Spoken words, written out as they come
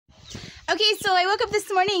Okay, so I woke up this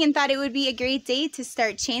morning and thought it would be a great day to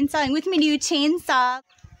start chainsawing with my new chainsaw.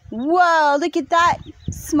 Whoa, look at that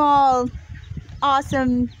small,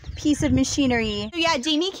 awesome piece of machinery. So yeah,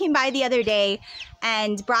 Jamie came by the other day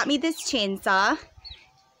and brought me this chainsaw,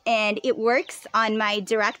 and it works on my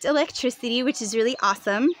direct electricity, which is really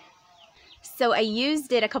awesome. So I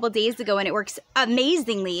used it a couple days ago and it works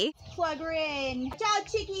amazingly. Plug her in. Watch out,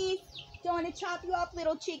 chickies. Don't want to chop you up,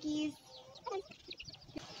 little chickies.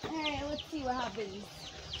 Alright, let's see what happens.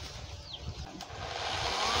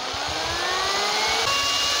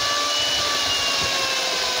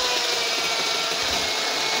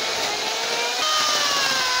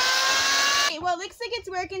 Okay, well, it looks like it's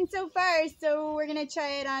working so far, so we're gonna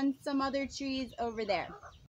try it on some other trees over there.